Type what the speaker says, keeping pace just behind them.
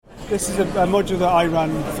this is a module that I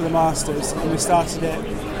run for the Masters, and we started it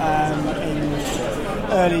in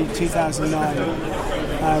early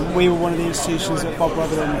 2009. We were one of the institutions that Bob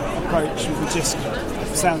Rutherland approached with the JISC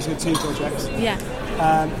Sounds Good 2 projects. Yeah.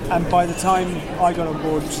 And by the time I got on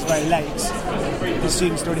board, which was very late, the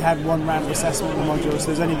students had already had one round of assessment in the module, so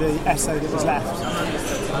there's only the essay that was left.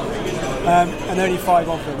 And only 5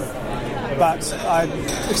 of them. But I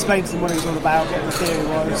explained to them what it was all about, what the theory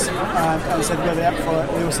was, and said, were they up for it?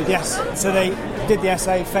 They all said yes. So they did the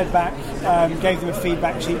essay, fed back, gave them a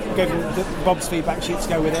feedback sheet, gave them Bob's feedback sheet to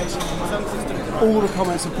go with it. All the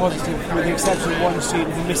comments were positive, with the exception of one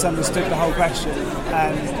student who misunderstood the whole question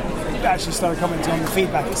and actually started commenting on the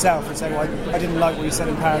feedback itself and saying, well, I didn't like what you said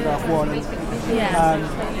in paragraph 1. And,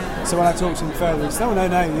 so when I talked to him further, he said, oh, no,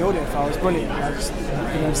 the audio file was brilliant. I just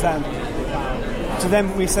didn't understand. So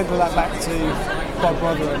then we sent all that back to Bob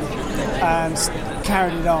Rutherland and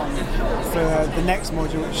carried it on for the next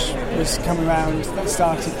module, which was coming around, that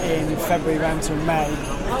started in February, ran till May,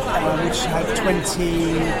 which had 20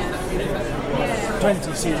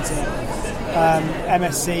 students in it.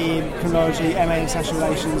 MSc in criminology, MA in international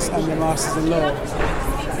relations, and the Masters in law,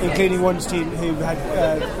 including one student who had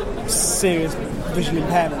serious visual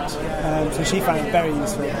impairment. So she found it very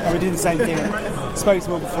useful. And we did the same thing. Spoke to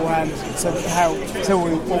them all beforehand, so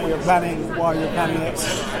what we were planning, why we were planning it,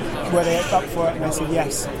 were they up for it, and they said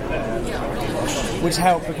yes. Which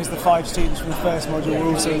helped because the 5 students from the first module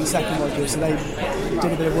were also in the second module, so they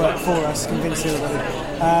did a bit of work for us, convinced everybody.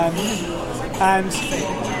 And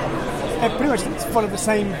it pretty much followed the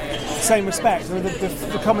same respect. I mean,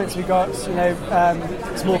 the comments we got, it's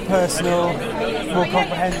more personal, more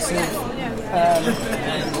comprehensive,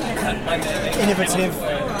 innovative.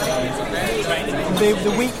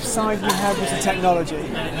 The weak side we had was the technology,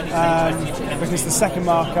 because the second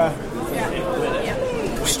marker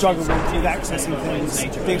struggled with accessing things.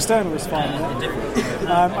 The external was fine.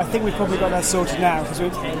 I think we've probably got that sorted now,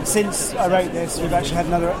 because since I wrote this, we've actually had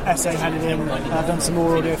another essay handed in, and I've done some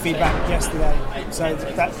more audio feedback yesterday, so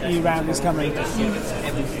that new round is coming.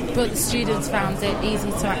 But the students found it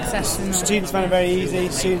easy to access? Students found it very easy.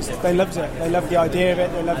 Students, they loved it. They loved the idea of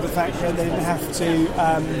it. They loved the fact that they didn't have to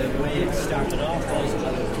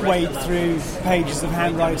wade through pages of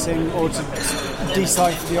handwriting or to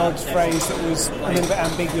decipher the odd phrase that was a little bit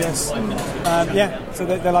ambiguous. So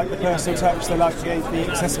they like the personal touch, they like the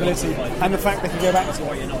accessibility, and the fact they can go back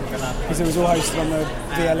to it, because it was all hosted on the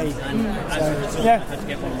VLE. So,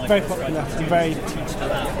 very popular and very...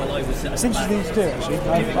 It's interesting to do, actually.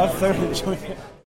 I've thoroughly enjoyed it.